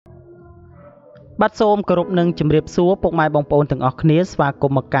បាត់សូមគោរពនឹងជំរាបសួរពុកម៉ែបងប្អូនទាំងអស់គ្នាស្វាគ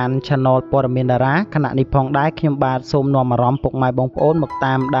មន៍មកកាន់ Channel ព័ត៌មានតារាខណៈនេះផងដែរខ្ញុំបាទសូមនាំអារម្មណ៍ពុកម៉ែបងប្អូនមក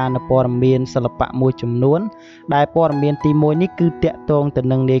តាមដាននៅព័ត៌មានសិល្បៈមួយចំនួនដែលព័ត៌មានទី1នេះគឺតាក់ទងទៅ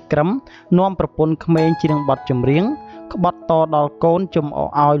នឹងនាយក្រឹមនាំប្រពន្ធក្មេងច្រៀងបទចម្រៀងក្បត់តដល់កូនចំអក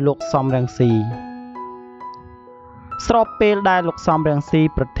ឲ្យលោកសំរងស៊ីស្របពេលដែលលោកសំរងស៊ី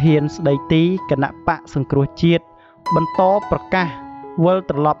ប្រធានស្ដីទីគណៈបកសង្គ្រោះជាតិបន្តប្រកាសវិល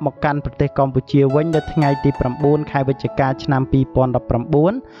ត្រឡប់មកកាន់ប្រទេសកម្ពុជាវិញនៅថ្ងៃទី9ខែវិច្ឆិកាឆ្នាំ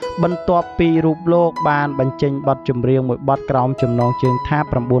2019បន្ទាប់ពីរូបលោកបានបញ្ចេញបទចម្រៀងមួយបទក្រោមចំណងជើងថា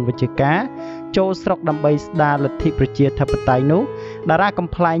9វិច្ឆិកាចូលស្រុកដើម្បីស្ដារលទ្ធិប្រជាធិបតេយ្យនោះតារាកំ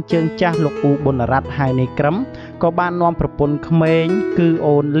pl ែងជើងចាស់លោកអ៊ូប៊ុនរ៉ាត់ហើយនៃក្រឹមក៏បាននាំប្រពន្ធក្មេងគឺ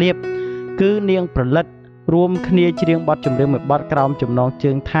អូនលៀបគឺនាងប្រលិតរួមគ្នាច្រៀងបទចម្រៀងមួយបទក្រោមចំណង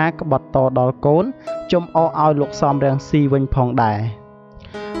ជើងថាក្បត់តដល់កូនចំអកឲ្យលោកសំរងស៊ីវិញផងដែរ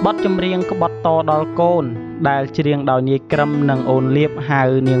បទចម្រៀងក្បត់តដល់កូនដែលច្រៀងដោយនាយក្រឹមនិងអូនលៀបហៅ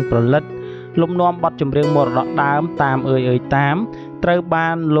នាងប្រលិតលំនាំបទចម្រៀងមរតកដើមតាមអើយតាមត្រូវបា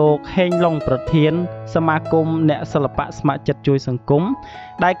នលោកហេងឡុងប្រធានសមាគមអ្នកសិល្បៈស្ម័គ្រចិត្តជួយសង្គម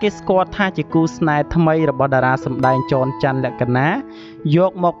ដែលគេស្គាល់ថាជាគូស្នេហ៍ថ្មីរបស់តារាសម្ដែងចនច័ន្ទលក្ខណាយ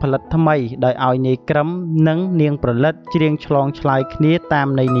កមកផលិតថ្មីដោយឲ្យនាយក្រឹមនិងនាងប្រលិតច្រៀងឆ្លងឆ្លើយគ្នាតាម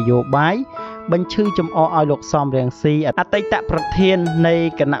ន័យនយោបាយបញ្ឈឺចំអកឲ្យលោកសំរងស៊ីអតីតប្រធាននៃ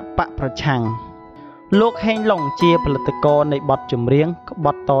គណៈបកប្រឆាំងលោកហេងឡុងជាផលិតករនៃបទចម្រៀងក្ប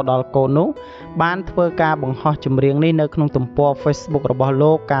ត់តដល់កូននោះបានធ្វើការបង្ហោះចម្រៀងនេះនៅក្នុងទំព័រ Facebook របស់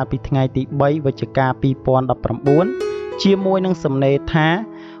លោកកាលពីថ្ងៃទី3វិច្ឆិកា2019ជាមួយនឹងសំណេរថា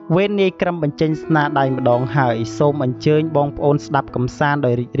វេននាយក្រឹមបញ្ចេញស្នាដៃម្ដងហើយសូមអញ្ជើញបងប្អូនស្ដាប់កម្សាន្ត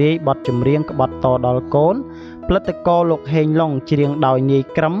ដោយរីករាយបទចម្រៀងក្បត់តដល់កូនផលិតករលោកហេងឡុងច្រៀងដោយនាយ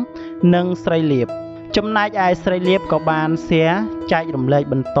ក្រឹមនិងស្រីលៀបចំណែកឯស្រីលៀបក៏បាន share ចែករំលែក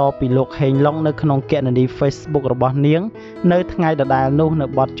បន្តពីលោកហេងឡុងនៅក្នុងគណនី Facebook របស់នាងនៅថ្ងៃដដែលនោះនៅ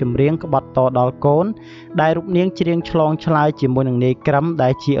បទចម្រៀងក្បត់តដល់កូនដែលរូបនាងច្រៀងឆ្លងឆ្លើយជាមួយនឹងនាយក្រឹមដែ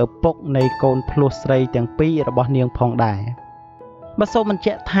លជាឪពុកនៃកូនភ្លោះស្រីទាំងពីររបស់នាងផងដែរបើសូមបញ្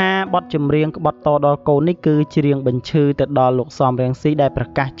ជាក់ថាបទចម្រៀងក្បត់តដល់កូននេះគឺច្រៀងបញ្ឈឺទៅដល់លោកសំរងស៊ីដែលប្រ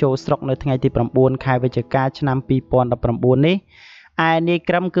កាសចូលស្រុកនៅថ្ងៃទី9ខែវិច្ឆិកាឆ្នាំ2019នេះឯនាយ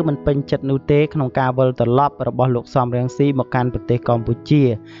ក្រឹមគឺមិនពេញចិត្តនោះទេក្នុងការវិលត្រឡប់របស់លោកសំរងស៊ីមកកាន់ប្រទេសកម្ពុជា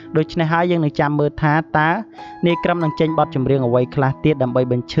ដូច្នេះហើយយើងនឹងចាំមើលថាតើនាយក្រឹមនឹងចេញបទចម្រៀងអ្វីខ្លះទៀតដើម្បី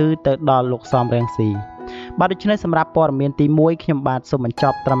បញ្ឈឺទៅដល់លោកសំរងស៊ីបាទដូច្នេះសម្រាប់ព័ត៌មានទី1ខ្ញុំបាទសូមបញ្ច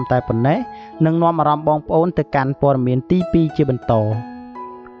ប់ត្រឹមតែប៉ុណ្ណេះនឹងនាំអារម្មណ៍បងប្អូនទៅកាន់ព័ត៌មានទី2ជាបន្ត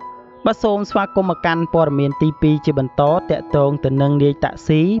បាទសូមស្វាគមន៍មកកាន់ព័ត៌មានទី2ជាបន្តតាក់ទងទៅនឹងនាយតាក់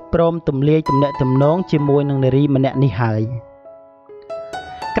ស៊ីព្រមទម្លាយទំនាក់ទំនងជាមួយនឹងនារីម្នាក់នេះហើយ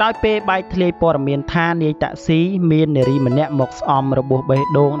ក្រោយពេលបែកធ្លាយព័ត៌មានថានាយតាក់ស៊ីមាននារីម្នាក់មកស្អំរបួសបេះ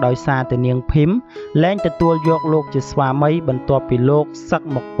ដូងដោយសារតែនាងភីមលែងទទួលយកលោកជាស្វាមីបន្ទាប់ពីលោកសឹក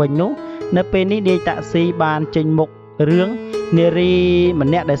មកវិញនោះនៅពេលនេះនាយតាក់ស៊ីបានចេញមុខរឿងនារីម្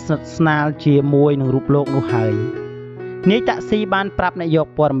នាក់ដែលស្និទ្ធស្នាលជាមួយនឹងរូបលោកនោះហើយនាយតាក់ស៊ីបានប្រាប់អ្នកយក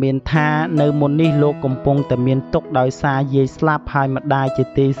ព័ត៌មានថានៅមុននេះលោកកំពុងតែមានទុក្ខដោយសារយាយស្លាប់ហើយម្ដាយជា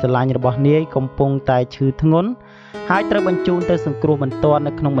ទីស្រឡាញ់របស់នាយកំពុងតែឈឺធ្ងន់ហើយត្រូវបញ្ជូនទៅសង្គ្រោះបន្ទាន់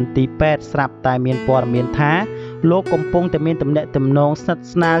នៅក្នុងមន្ទីរពេទ្យស្រាប់តែមានព័ត៌មានថាលោកកំពុងតែមានទំនាក់ទំនងស្និទ្ធ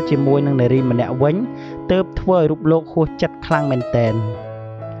ស្នាលជាមួយនឹងនារីម្នាក់វិញទើបធ្វើឲ្យរូបលោកហួសចិត្តខ្លាំងមែនទែន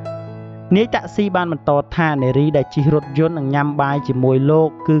នាយតាក់ស៊ីបានបន្តថានារីដែលជិះរថយន្តនិងញ៉ាំបាយជាមួយលោក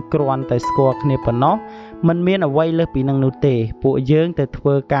គឺគ្រាន់តែស្គាល់គ្នាប៉ុណ្ណោះមិនមានអ្វីលើសពីនឹងនោះទេពួកយើងទៅធ្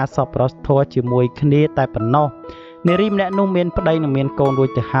វើការសប្បុរសធម៌ជាមួយគ្នាតែប៉ុណ្ណោះនារីម្នាក់នោះមានប្តីនិងមានកូនរួច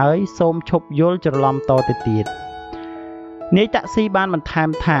ទៅហើយសូមឈប់យល់ច្រឡំតទៅទៀតនាយតាក់ស៊ីបានបន្ថែម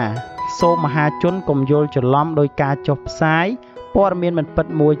ថាសូមមហាជនកុំយល់ច្រឡំដោយការចុះផ្សាយព័ត៌មានមិនពិត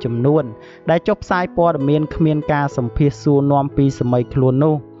មួយចំនួនដែលចុះផ្សាយព័ត៌មានគ្មានការសម្ភាសសួរនាំពីសម័យខ្លួន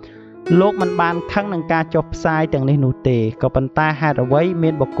នោះលោកមិនបានខឹងនឹងការចុះផ្សាយទាំងនេះនោះទេក៏ប៉ុន្តែហេតុអ្វីមា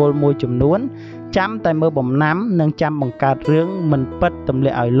នបុគ្គលមួយចំនួនចាំតែមើលបំណាំនិងចាំបង្កើតរឿងមិនពិតទម្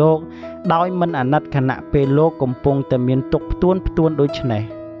លាក់ឲ្យលោកដោយមិនអាណិតខណៈពេលលោកកំពុងតែមានទុក្ខផ្ទួនដូចនេះ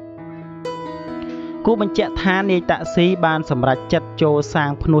គូបញ្ជាក់ថានាយតាក់ស៊ីបានសម្រេចចិត្តចូលសា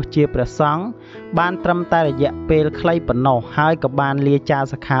ងភ្នោះជាព្រះសង្ឃបានត្រឹមតែរយៈពេលខ្លីប៉ុណ្ណោះហើយក៏បានលាចាក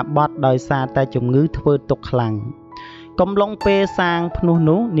សិក្ខាបទដោយសារតែជំងឺធ្វើទុក្ខខ្លាំងកំឡុងពេលសាងភ្នោះ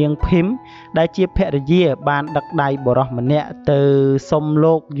នោះនាងភីមដែលជាភរិយាបានដឹកដៃបុរសម្នាក់ទៅសុំ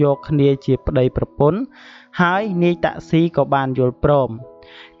លោកយកគ្នាជាប្តីប្រពន្ធហើយនាយតាក់ស៊ីក៏បានយល់ព្រម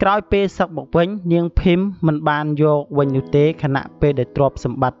ក្រោយពេលសឹកមកវិញនាងភីមមិនបានយកវិញនោះទេខណៈពេលដែលទ្រព្យស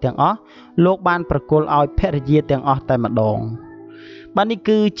ម្បត្តិទាំងអស់លោកបានប្រគល់ឲ្យភរិយាទាំងអស់តែម្ដងបាទនេះ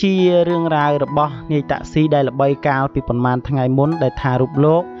គឺជារឿងរ៉ាវរបស់នាយតាក់ស៊ីដែលល្បីកាលពីប្រហែលថ្ងៃមុនដែលថារូប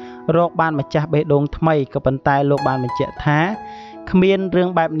លោក រកបានម្ចាស់បេះដូងថ្មីក៏ប៉ុន្តែលោកបានបញ្ជាក់ថាគ្មានរឿង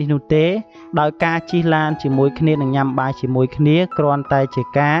បែបនេះនោះទេដោយការជិះឡានជាមួយគ្នានិងញ៉ាំបាយជាមួយគ្នាគ្រាន់តែជា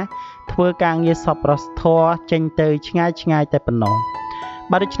ការធ្វើការងារសប្បុរសធម៌ចេញទៅឆ្ងាយតែប៉ុណ្ណោះ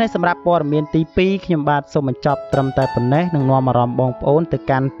បាទដូច្នេះសម្រាប់ព័ត៌មានទី2ខ្ញុំបាទសូមបញ្ចប់ត្រឹមតែប៉ុណ្ណេះនឹងនាំអារម្មណ៍បងប្អូនទៅ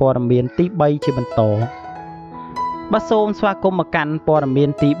កាន់ព័ត៌មានទី3ជាបន្តបាទសូមស្វាគមន៍មកកាន់ព័ត៌មាន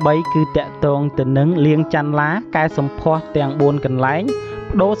ទី3គឺតាក់ទងទៅនឹងលាងច័ន្ទឡាកែសម្ផស្សទាំង4កន្លែង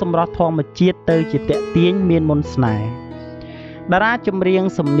បដូរសម្រស់ធម្មជាតិទៅជាតាក់ទាញមានមុនស្នេហ៍តារាចម្រៀង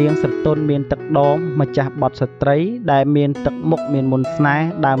សំនៀងស្រទន់មានទឹកដមម្ចាស់បទស្ត្រីដែលមានទឹកមុខមានមុនស្នេហ៍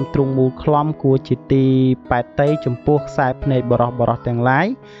ដើមទ្រូងមូលខ្លំគួរជាទីប៉ែតតីចំពោះខ្សែភ្នែកបរោះទាំងឡាយ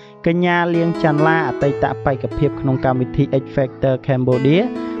កញ្ញាលាងច័ន្ទឡាអតីតបេក្ខភាពក្នុងកម្មវិធី X Factor Cambodia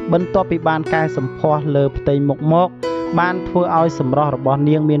បន្ទាប់ពីបានកែសម្ផស្សលើផ្ទៃមុខមកបានធ្វើឲ្យសម្រស់របស់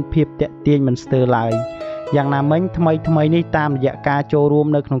នាងមានភាពតាក់ទាញមិនស្ទើរឡើយយ៉ាងណាមិញថ្មីនេះតាមរយៈការចូលរួម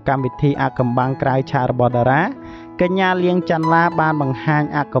នៅក្នុងកម្មវិធីអាថ៌កំបាំងក្រៅឆាករបស់តារាកញ្ញាលាងច័ន្ទឡាបានបង្ហាញ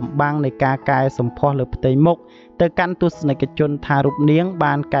អាថ៌កំបាំងនៃការកែសម្ផស្សលើផ្ទៃមុខទៅកាន់ទស្សនិកជនថារូបនាង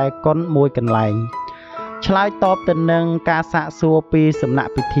បានកែកុនមួយកន្លែងឆ្លើយតបទៅនឹងការសាកសួរពីសំណា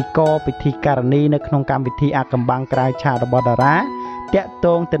ក់ពិធីករពិធីការនីនៅក្នុងកម្មវិធីអាថ៌កំបាំងក្រៅឆាករបស់តារាតាក់ទ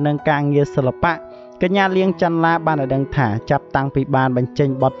ងទៅនឹងការងារសិល្បៈកញ្ញាលាងច័ន្ទឡាបានឲ្យដឹងថាចាប់តាំងពីបានបញ្ចេញ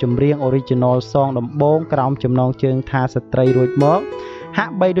បទចម្រៀង Original Song ដំបូងក្រោមចំណងជើងថាស្ត្រីរួចមកហា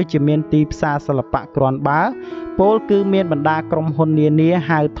ក់បីដូចជាមានទីផ្សារសិល្បៈគ្រាន់បើពលគឺមានបណ្ដាក្រុមហ៊ុននានា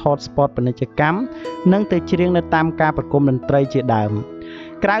ហៅថតស្ពតពាណិជ្ជកម្មនិងទៅច្រៀងនៅតាមការប្រគំតន្ត្រីជាដើម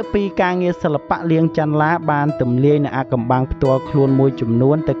ក្រៅពីការងារសិល្បៈលាងច័ន្ទឡាបានទម្លាយនៅអាថ៌កំបាំងផ្ទាល់ខ្លួនមួយចំ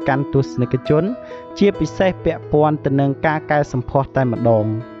នួនទៅកាន់ទស្សនិកជនជាពិសេសពាក់ព័ន្ធទៅនឹងការកែសម្ផស្សតែម្ដង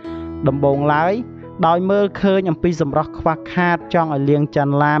ដំបូងឡើយដោយមើលឃើញអំពីសម្រស់ខ្វះខាតចង់ឲ្យលាងច័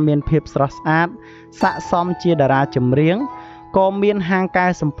ន្ទឡាមានភាពស្រស់ស្អាតស័ក្តិសមជាតារាចម្រៀងក៏មានហាងកែ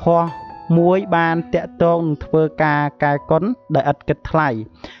សម្ផស្សមួយបានតាក់ទងនឹងធ្វើការកែកុនដែលឥតគិតថ្លៃ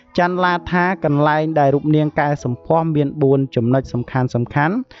ច័ន្ទឡាថាកន្លែងដែលរូបនាងកែសម្ផស្សមាន4ចំណុចសំខា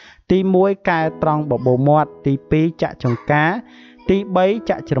ន់ទី1កែត្រង់បបោមាត់ទី2ចាក់ចង្កាទី3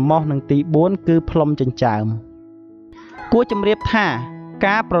ចាក់ច្រមុះនិងទី4គឺផ្លុំចិញ្ចើមគួរជម្រាបថា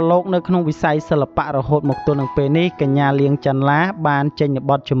ការប្រឡូកនៅក្នុងវិស័យសិល្បៈរហូតមកទល់នឹងពេលនេះកញ្ញាលាងច័ន្ទឡាបានចេញនូវ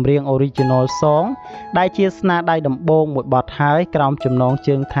បទចម្រៀង Original Song ដែលជាស្នាដៃដំបូងមួយបទហើយក្រោមចំណង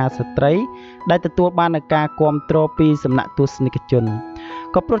ជើងថាស្ត្រីដែលទទួលបាននូវការគាំទ្រពីសំណាក់ទស្សនិកជន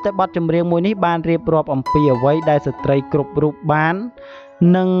ក៏ព្រោះតែបទចម្រៀងមួយនេះបានរៀបរាប់អំពីអ្វីដែលស្ត្រីគ្រប់រូបបាន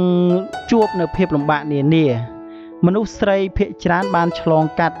នឹងជួបនៅភាពលំបាកនានាមនុស្សស្រីភាគច្រើនបានឆ្លង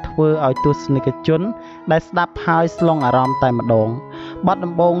កាត់ធ្វើឲ្យទស្សនិកជនដែលស្ដាប់ហើយស្លងអារម្មណ៍តែម្ដងបទ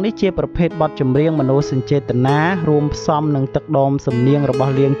ដំបូងនេះជាប្រភេទបទចម្រៀងមនោសញ្ចេតនារួមផ្សំនឹងទឹកដមសំនៀងរប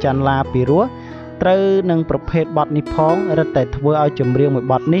ស់លាងច័ន្ទឡាពីរោះត្រូវនឹងប្រភេទបទនេះផងរឹតតែធ្វើឲ្យចម្រៀងមួយ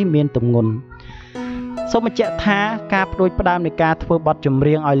បទនេះមានទម្ងន់សូមបញ្ជាក់ថាការផ្ដួចផ្ដើមនៃការធ្វើបទចម្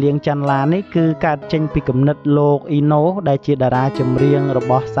រៀងឲ្យលាងច័ន្ទឡានេះគឺកើតចេញពីគំនិតលោកអ៊ីណូដែលជាតារាចម្រៀងរ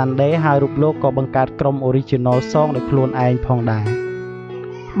បស់ Sunday ហើយរូបលោកក៏បង្កើតក្រុម Original Song ដោយខ្លួនឯងផងដែរ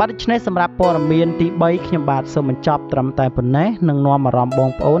បាទដូច្នេះសម្រាប់ព័ត៌មានទី3ខ្ញុំបាទសូមបញ្ចប់ត្រឹមតែប៉ុណ្ណេះនឹងនាំអារម្មណ៍បង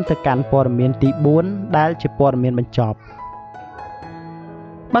ប្អូនទៅកាន់ព័ត៌មានទី4ដែលជាព័ត៌មានបញ្ចប់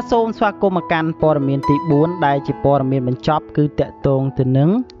បាទសូមស្វាគមន៍មកកាន់ព័ត៌មានទី4ដែលជាព័ត៌មានបញ្ចប់គឺតាក់ទងទៅនឹ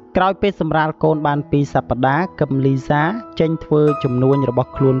ងក្រោយពេលសម្រាលកូនបាន2សប្តាហ៍កឹមលីសាចេញធ្វើជំនួញរបស់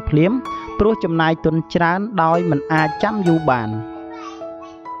ខ្លួនភ្លាមព្រោះចំណាយទុនច្រើនដោយមិនអាចចាំយូរបាន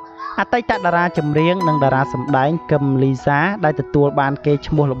អតីតតារាចម្រៀងនិងតារាសម្ដែងកឹមលីសាដែលទទួលបានកេរ្តិ៍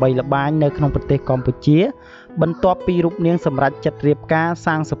ឈ្មោះល្បីល្បាញនៅក្នុងប្រទេសកម្ពុជាបន្ទាប់ពីរូបនាងសម្រេចចិត្តរៀបការ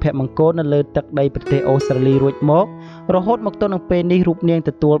សាងសុភមង្គលនៅលើទឹកដីប្រទេសអូស្ត្រាលីរួចមករហូតមកទល់នឹងពេលនេះរូបនាង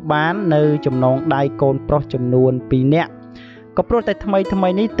ទទួលបាននៅចំណងដៃកូនប្រុសចំនួន2នាក់ក៏ព្រោះតែថ្មី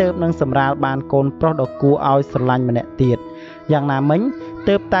នេះទើបនឹងសម្រាលបានកូនប្រុសដ៏គួរឲ្យស្រឡាញ់ម្នាក់ទៀតយ៉ាងណាមិញ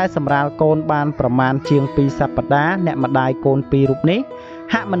ទើបតែសម្រាលកូនបានប្រមាណជាង2សប្តាហ៍អ្នកម្ដាយកូន2រូបនេះ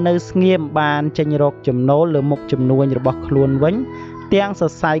ហាក់មិននៅស្ងៀមបានចេញរកចំណូលលើមុខជំនួញរបស់ខ្លួនវិញទាំងស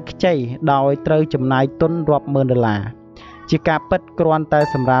រសៃខ្ចីដោយត្រូវចំណាយទុនរាប់ម៉ឺនដុល្លារជាការពិតគ្រាន់តែ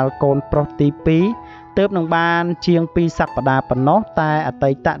សម្រាលកូនប្រុសទី2ទើបនឹងបានជាង2សប្តាហ៍ប៉ុណ្ណោះតែអ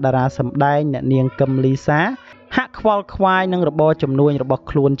តីតតារាសម្ដែងអ្នកនាងកឹមលីសាហាក់ខ្វល់ខ្វាយនឹងរបបជំនួញរបស់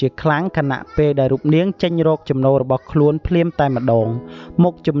ខ្លួនជាខ្លាំងខណៈពេលដែលរូបនាងចេញរកចំណូលរបស់ខ្លួនភ្លាមតែម្ដងមុ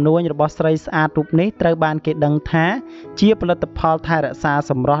ខជំនួញរបស់ស្រីស្អាតរូបនេះត្រូវបានគេដឹងថាជាផលិតផលថែរក្សា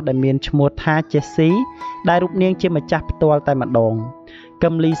សម្រស់ដែលមានឈ្មោះថា Jessie ដែលរូបនាងជាម្ចាស់ផ្ទាល់តែម្ដង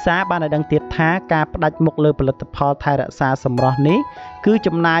កឹមលីសាបានឲ្យដឹងទៀតថាការផ្ដាច់មុខលើផលិតផលថែរក្សាសម្រស់នេះគឺ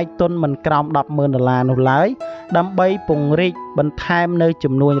ចំណាយទុនមិនក្រោម10ម៉ឺនដុល្លារនោះឡើយដើម្បីពង្រីកបន្ថែមនៅ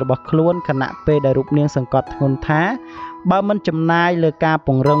ចំនួនរបស់ខ្លួនខណៈពេលដែលរូបនាងសង្កត់ធ្ងន់ថា បើមិនចំណាយលើការព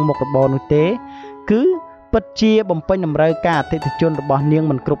ង្រឹងមុខរបរនោះទេគឺពិតជាបំពេញតម្រូវការអតិថិជនរបស់នាង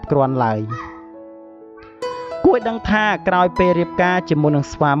មិនគ្រប់គ្រាន់ឡើយគួរដឹងថាក្រោយពេលរៀបការជាមួយនឹង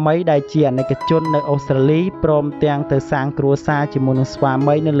ស្វាមីដែលជាអនិកជននៅអូស្ត្រាលីព្រមទាំងទៅសាងគ្រួសារជាមួយនឹងស្វា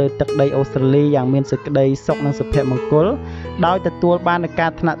មីនៅលើទឹកដីអូស្ត្រាលីយ៉ាងមានសេចក្តីសុខនិងសុភមង្គលដោយទទួលបានកា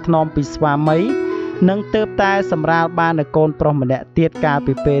រថ្នាក់ថ្នមពីស្វាមីនិងទើបតែសម្រាលបាននូវកូនប្រុសម្នាក់ទៀតកាល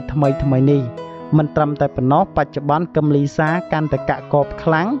ពីពេលថ្មីនេះមិនត្រឹមតែប៉ុណ្ណោះបច្ចុប្បន្នកឹមលីសាកាន់តែកាក់កបខ្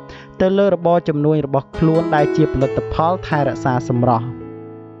លាំងទៅលើរបរជំនួញរបស់ខ្លួនដែលជាផលិតផលថែរក្សាសម្រស់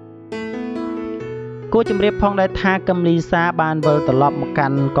គួរជម្រាបផងដែរថាកឹមលីសាបានវិលត្រឡប់មកកា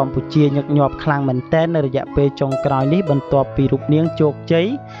ន់កម្ពុជាញឹកញាប់ខ្លាំងមែនទែននៅរយៈពេលចុងក្រោយនេះបន្ទាប់ពីរូបនាងជោគជ័យ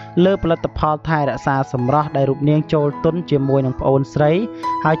លើផលិតផលថែរក្សាសម្រស់ដែលរូបនាងចូលទុនជាមួយនឹងប្អូនស្រី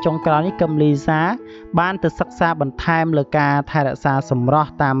ហើយចុងក្រោយនេះកឹមលីសាបានទៅសិក្សាបន្ថែមលើការថែរក្សាសម្រស់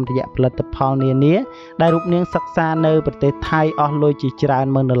តាមរយៈផលិតផលនានាដែលរូបនាងសិក្សានៅប្រទេសថៃអស់លុយជាច្រើន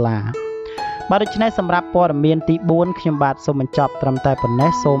ម៉ឺនដុល្លារបាទដូច្នេះសម្រាប់ព័ត៌មានទី4ខ្ញុំបាទសូមបញ្ចប់ត្រឹមតែប៉ុណ្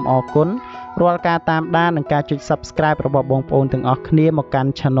ណេះសូមអរគុណរាល់ការតាមដាននិងការចុច Subscribe របស់បងប្អូនទាំងអស់គ្នាមកកា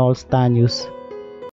ន់ Channel StarNews